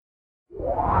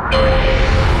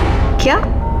क्या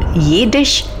ये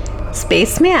dish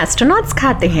space में एस्ट्रोनॉट्स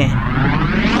खाते हैं?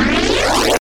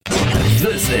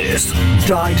 This is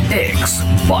Diet X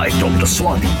by Dr.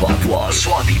 Swati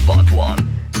Batwal.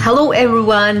 Hello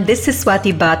everyone, this is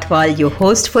Swati Batwal, your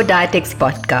host for Diet X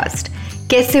podcast.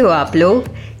 कैसे हो आप लोग?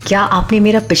 क्या आपने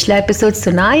मेरा पिछला एपिसोड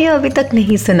सुना है या अभी तक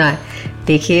नहीं सुना है?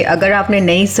 देखिए, अगर आपने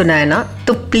नहीं सुना है ना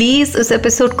तो प्लीज़ उस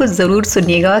एपिसोड को ज़रूर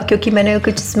सुनिएगा, क्योंकि मैंने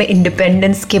कुछ इसमें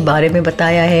इंडिपेंडेंस के बारे में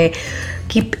बताया है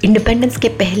कि इंडिपेंडेंस के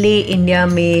पहले इंडिया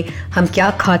में हम क्या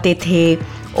खाते थे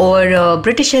और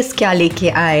ब्रिटिशर्स क्या लेके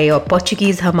आए और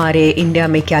पोर्चुगीज़ हमारे इंडिया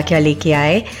में क्या क्या लेके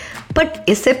आए। बट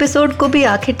इस एपिसोड को भी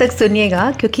आखिर तक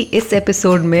सुनिएगा, क्योंकि इस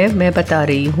एपिसोड में मैं बता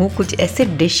रही हूँ कुछ ऐसे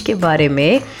डिश के बारे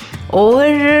में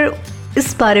और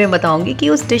इस बारे में बताऊंगी कि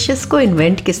उस डिशेस को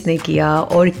इन्वेंट किसने किया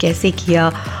और कैसे किया।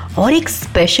 और एक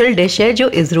स्पेशल डिश है जो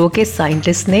इसरो के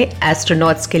साइंटिस्ट ने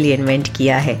एस्ट्रोनॉट्स के लिए इन्वेंट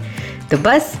किया है। तो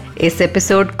बस इस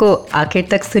एपिसोड को आखिर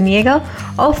तक सुनिएगा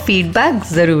और फीडबैक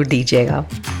ज़रूर दीजिएगा।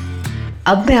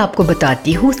 अब मैं आपको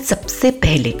बताती हूँ सबसे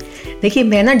पहले। देखिए,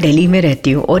 मैं ना दिल्ली में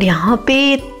रहती हूँ और यहाँ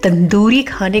पे तंदूरी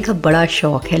खाने का बड़ा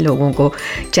शौक़ है लोगों को,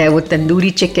 चाहे वो तंदूरी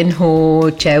चिकन हो,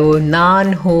 चाहे वो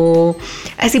नान हो।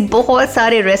 ऐसे बहुत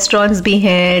सारे रेस्टोरेंट्स भी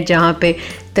हैं जहाँ पे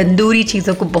तंदूरी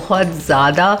चीज़ों को बहुत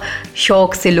ज़्यादा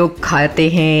शौक़ से लोग खाते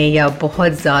हैं या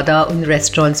बहुत ज़्यादा उन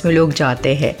रेस्टोरेंट्स में लोग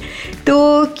जाते हैं।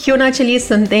 तो क्यों ना चलिए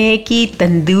सुनते हैं कि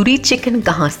तंदूरी चिकन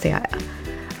कहाँ से आया।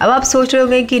 अब आप सोच रहे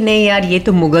होंगे कि नहीं यार, ये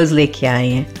तो मुगल्स लेके आए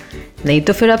हैं। नहीं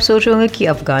तो फिर आप सोच रहे होंगे कि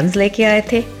अफ़गान्स लेके आए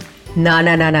थे। ना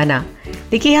ना ना ना ना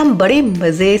देखिए, हम बड़े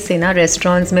मज़े से ना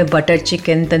रेस्टोरेंट्स में butter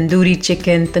chicken, tandoori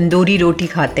chicken, tandoori रोटी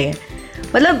खाते हैं।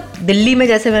 मतलब दिल्ली में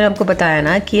जैसे मैंने आपको बताया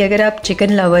ना कि अगर आप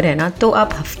चिकन लवर हैं ना तो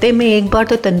आप हफ्ते में एक बार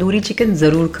तो तंदूरी चिकन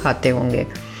ज़रूर खाते होंगे।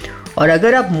 और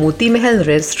अगर आप मोती महल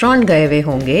रेस्टोरेंट गए हुए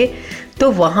होंगे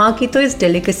तो वहाँ की तो इस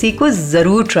डेलिकेसी को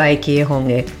ज़रूर ट्राई किए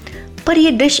होंगे। पर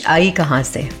ये डिश आई कहाँ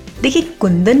से? देखिए,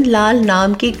 कुंदन लाल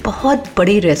नाम के एक बहुत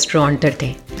बड़े रेस्टोरेंटर थे।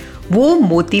 वो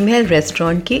मोती महल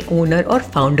रेस्टोरेंट के ओनर और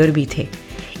फाउंडर भी थे।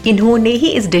 इन्होंने ही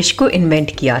इस डिश को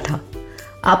इन्वेंट किया था।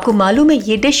 आपको मालूम है,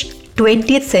 ये डिश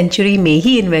 20th सेंचुरी में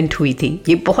ही इन्वेंट हुई थी।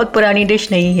 ये बहुत पुरानी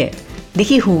डिश नहीं है।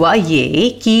 देखिए, हुआ ये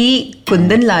कि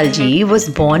Kundan Lal ji was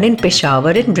born in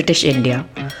Peshawar in British India.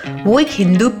 वो एक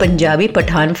हिंदू पंजाबी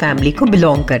पठान फैमिली को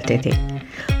बिलोंग करते थे।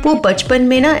 वो बचपन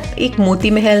में ना एक मोती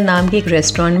महल नाम के एक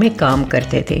रेस्टोरेंट में काम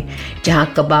करते थे जहाँ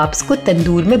कबाब्स को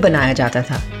तंदूर में बनाया जाता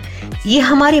था। ये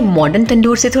हमारे मॉडर्न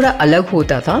तंदूर से थोड़ा अलग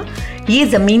होता था। ये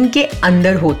ज़मीन के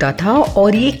अंदर होता था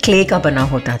और ये क्ले का बना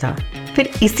होता था। फिर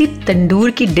इसी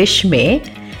तंदूर की डिश में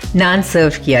नान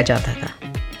सर्व किया जाता था।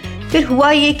 फिर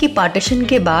हुआ ये कि पार्टीशन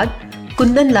के बाद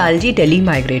कुंदन लाल जी दिल्ली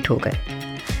माइग्रेट हो गए।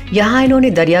 यहाँ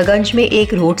इन्होंने दरियागंज में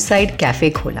एक रोड साइड कैफ़े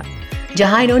खोला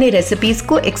जहाँ इन्होंने रेसिपीज़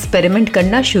को एक्सपेरिमेंट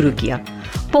करना शुरू किया।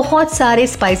 बहुत सारे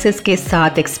स्पाइसेस के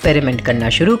साथ एक्सपेरिमेंट करना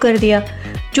शुरू कर दिया,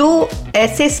 जो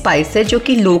ऐसे स्पाइस है जो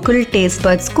कि लोकल टेस्ट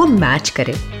बड्स को मैच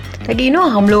करे, ताकि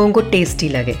हम लोगों को टेस्टी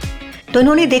लगे। तो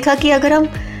उन्होंने देखा कि अगर हम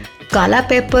काला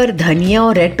पेपर, धनिया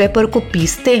और रेड पेपर को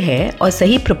पीसते हैं और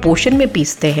सही प्रोपोर्शन में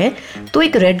पीसते हैं तो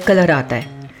एक रेड कलर आता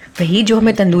है, वही जो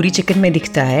हमें तंदूरी चिकन में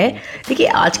दिखता है। देखिए,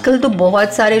 आजकल तो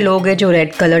बहुत सारे लोग हैं जो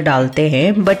रेड कलर डालते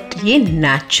हैं, बट ये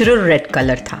नेचुरल रेड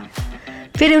कलर था।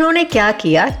 फिर इन्होंने क्या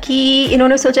किया कि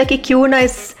इन्होंने सोचा कि क्यों ना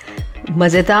इस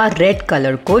मज़ेदार रेड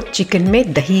कलर को चिकन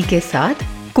में दही के साथ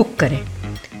कुक करें।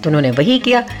 तो उन्होंने वही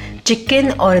किया, चिकन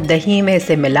और दही में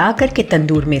इसे मिला करके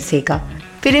तंदूर में सेका।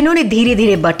 फिर इन्होंने धीरे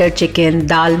धीरे बटर चिकन,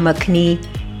 दाल मखनी,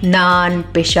 नान,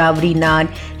 पेशावरी नान,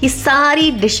 ये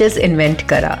सारी डिशेस इन्वेंट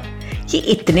करा। ये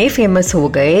इतने फेमस हो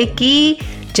गए कि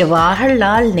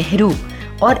जवाहरलाल नेहरू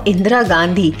और इंदिरा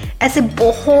गांधी ऐसे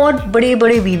बहुत बड़े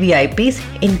बड़े VVIPs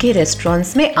इनके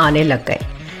रेस्टोरेंट्स में आने लग गए।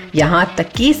 यहाँ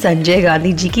तक कि संजय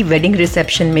गांधी जी की वेडिंग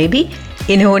रिसेप्शन में भी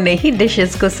इन्होंने ही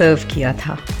डिशेस को सर्व किया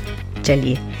था।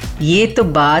 चलिए, ये तो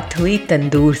बात हुई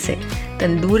तंदूर से।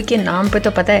 तंदूर के नाम पे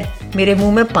तो पता है मेरे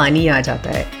मुंह में पानी आ जाता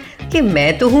है कि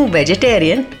मैं तो हूँ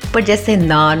वेजिटेरियन, पर जैसे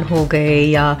नान हो गए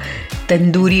या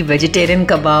तंदूरी वेजिटेरियन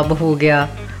कबाब हो गया,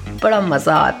 बड़ा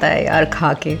मज़ा आता है यार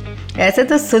खा के। ऐसे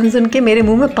तो सुन सुन के मेरे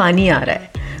मुंह में पानी आ रहा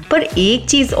है। पर एक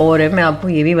चीज़ और है, मैं आपको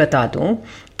ये भी बता दूं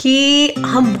कि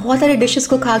हम बहुत सारे डिशेस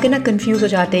को खा के ना कंफ्यूज हो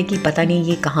जाते हैं कि पता नहीं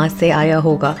ये कहाँ से आया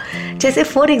होगा। जैसे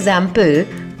फॉर एग्जांपल,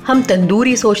 हम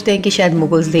तंदूरी सोचते हैं कि शायद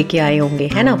मुगल्स लेके आए होंगे,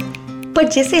 है ना। पर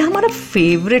जैसे हमारा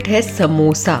फेवरेट है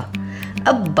समोसा।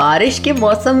 अब बारिश के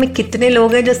मौसम में कितने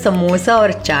लोग हैं जो समोसा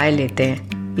और चाय लेते हैं,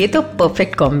 ये तो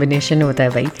परफेक्ट कॉम्बिनेशन होता है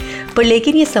भाई। पर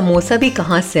लेकिन ये समोसा भी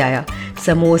कहाँ से आया?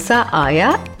 समोसा आया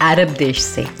अरब देश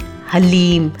से।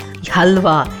 हलीम,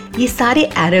 हलवा, ये सारे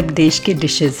अरब देश के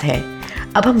डिशेस हैं।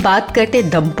 अब हम बात करते हैं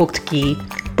दम पुख्त की,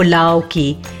 पुलाव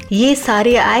की, ये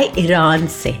सारे आए ईरान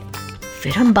से।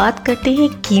 फिर हम बात करते हैं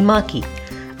कीमा की।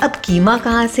 अब कीमा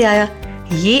कहाँ से आया?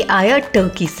 ये आया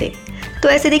टर्की से। तो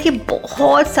ऐसे देखिए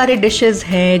बहुत सारे डिशेस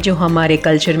हैं जो हमारे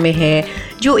कल्चर में है,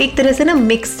 जो एक तरह से ना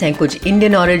मिक्स हैं। कुछ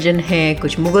इंडियन ओरिजिन है,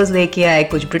 कुछ मुगल्स लेके आए,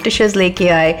 कुछ ब्रिटिशर्स लेके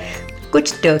आए,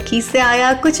 कुछ टर्की से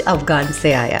आया, कुछ अफ़गान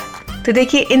से आया। तो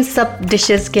देखिए इन सब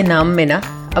डिशेस के नाम में ना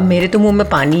अब मेरे तो मुंह में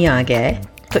पानी आ गया है,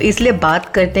 तो इसलिए बात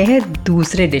करते हैं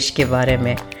दूसरे डिश के बारे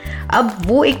में। अब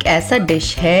वो एक ऐसा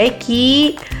डिश है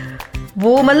कि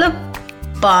वो मतलब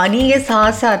पानी के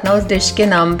साथ साथ ना उस डिश के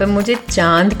नाम पे मुझे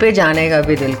चांद पे जाने का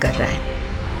भी दिल कर रहा है।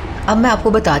 अब मैं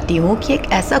आपको बताती हूँ कि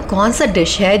एक ऐसा कौन सा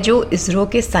डिश है जो इसरो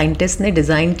के साइंटिस्ट ने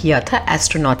डिज़ाइन किया था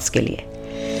एस्ट्रोनॉट्स के लिए।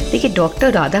 देखिए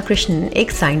डॉक्टर राधाकृष्णन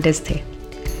एक साइंटिस्ट थे।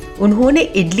 उन्होंने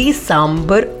इडली,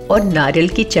 सांभर और नारियल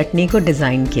की चटनी को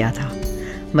डिज़ाइन किया था।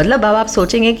 मतलब अब आप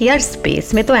सोचेंगे कि यार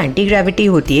स्पेस में तो एंटी ग्रेविटी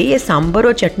होती है, ये सांभर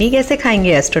और चटनी कैसे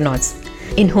खाएंगे एस्ट्रोनॉट्स।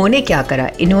 इन्होंने क्या करा,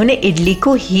 इन्होंने इडली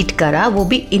को हीट करा, वो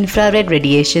भी इंफ्रारेड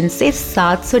रेडिएशन से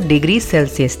 700 डिग्री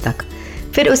सेल्सियस तक।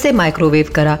 फिर उसे माइक्रोवेव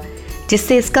करा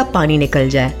जिससे इसका पानी निकल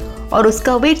जाए और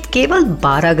उसका वेट केवल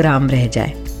 12 ग्राम रह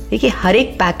जाए। देखिए हर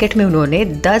एक पैकेट में उन्होंने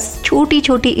 10 छोटी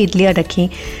छोटी इडलियाँ रखी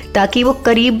ताकि वो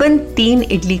करीबन 3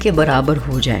 इडली के बराबर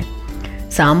हो जाए।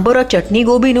 सांभर और चटनी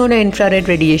को भी इन्होंने इंफ्रारेड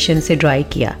रेडिएशन से ड्राई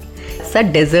किया। सर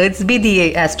डेजर्ट्स भी दिए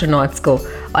एस्ट्रोनॉट्स को,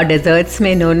 और डेजर्ट्स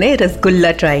में इन्होंने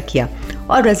रसगुल्ला ट्राई किया,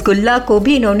 और रसगुल्ला को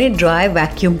भी इन्होंने ड्राई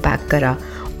वैक्यूम पैक करा,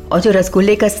 और जो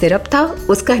रसगुल्ले का सिरप था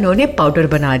उसका इन्होंने पाउडर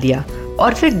बना दिया,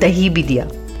 और फिर दही भी दिया।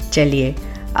 चलिए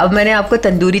अब मैंने आपको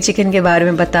तंदूरी चिकन के बारे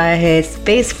में बताया है,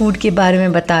 स्पेस फूड के बारे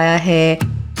में बताया है,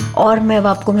 और मैं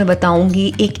आपको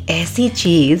बताऊंगी एक ऐसी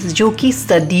चीज़ जो कि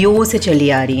सदियों से चली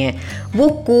आ रही है, वो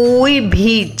कोई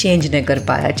भी चेंज नहीं कर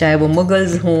पाया, चाहे वो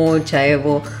मुगल्स हों, चाहे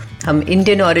वो हम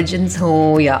इंडियन ओरिजिन्स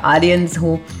हों या आर्यंस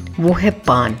हों, वो है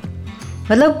पान।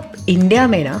 मतलब इंडिया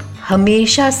में ना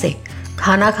हमेशा से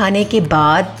खाना खाने के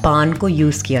बाद पान को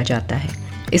यूज़ किया जाता है।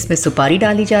 इसमें सुपारी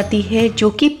डाली जाती है जो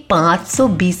कि 500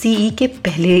 BCE के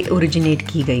पहले ओरिजिनेट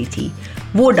की गई थी,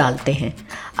 वो डालते हैं।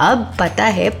 अब पता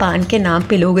है पान के नाम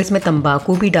पे लोग इसमें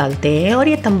तंबाकू भी डालते हैं, और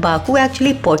ये तंबाकू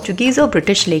एक्चुअली पोर्चुगीज़ और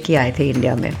ब्रिटिश लेके आए थे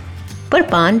इंडिया में। पर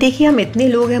पान देखिए हम इतने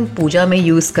लोग हैं, हम पूजा में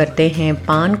यूज़ करते हैं,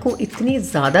 पान को इतनी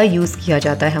ज़्यादा यूज़ किया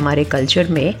जाता है हमारे कल्चर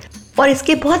में, और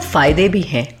इसके बहुत फ़ायदे भी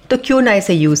हैं, तो क्यों ना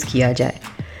इसे यूज़ किया जाए।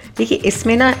 देखिए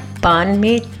इसमें ना पान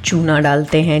में चूना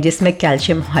डालते हैं जिसमें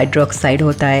कैल्शियम हाइड्रोक्साइड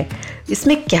होता है,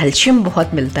 इसमें कैल्शियम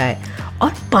बहुत मिलता है,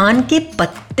 और पान के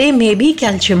पत्ते में भी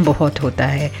कैल्शियम बहुत होता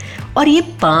है, और ये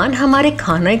पान हमारे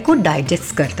खाने को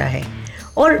डाइजेस्ट करता है।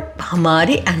 और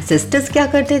हमारे एंसेस्टर्स क्या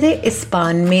करते थे, इस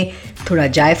पान में थोड़ा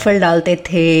जायफल डालते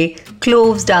थे,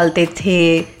 क्लोव्स डालते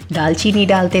थे, दालचीनी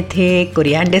डालते थे,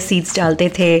 कोरिएंडर सीड्स डालते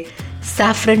थे,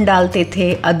 सैफरन डालते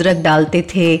थे, अदरक डालते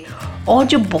थे, और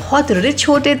जो बहुत रिच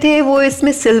होते थे वो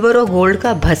इसमें सिल्वर और गोल्ड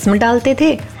का भस्म डालते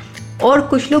थे, और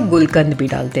कुछ लोग गुलकंद भी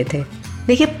डालते थे।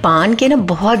 देखिए पान के ना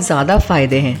बहुत ज़्यादा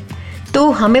फ़ायदे हैं, तो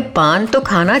हमें पान तो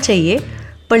खाना चाहिए,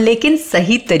 पर लेकिन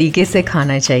सही तरीके से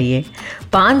खाना चाहिए।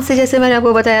 पान से जैसे मैंने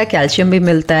आपको बताया कैल्शियम भी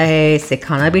मिलता है, इससे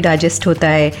खाना भी डाइजेस्ट होता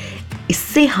है,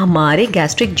 इससे हमारे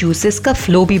गैस्ट्रिक जूसेस का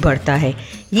फ्लो भी बढ़ता है,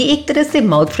 ये एक तरह से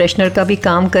माउथ फ्रेशनर का भी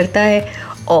काम करता है,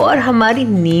 और हमारी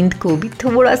नींद को भी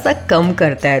थोड़ा सा कम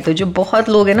करता है। तो जो बहुत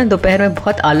लोग हैं ना दोपहर में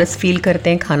बहुत आलस फील करते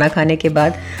हैं खाना खाने के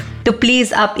बाद, तो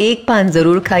प्लीज़ आप एक पान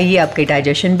ज़रूर खाइए, आपकी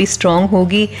डाइजेशन भी स्ट्रॉन्ग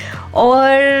होगी,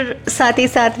 और साथ ही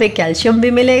साथ में कैल्शियम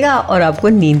भी मिलेगा, और आपको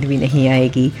नींद भी नहीं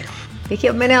आएगी। देखिए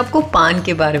अब मैंने आपको पान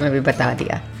के बारे में भी बता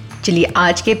दिया। चलिए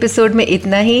आज के एपिसोड में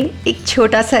इतना ही, एक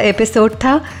छोटा सा एपिसोड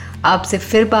था। आपसे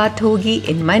फिर बात होगी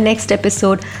इन माय नेक्स्ट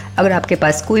एपिसोड। अगर आपके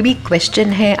पास कोई भी क्वेश्चन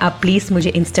है आप प्लीज़ मुझे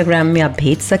इंस्टाग्राम में आप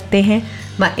भेज सकते हैं।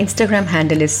 My Instagram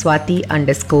handle is swati_BATHWAL।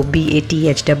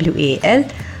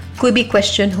 कोई भी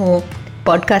क्वेश्चन हो,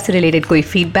 पॉडकास्ट से रिलेटेड कोई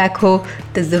फीडबैक हो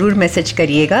तो ज़रूर मैसेज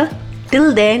करिएगा।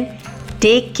 Till then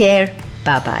take care,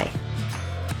 bye bye.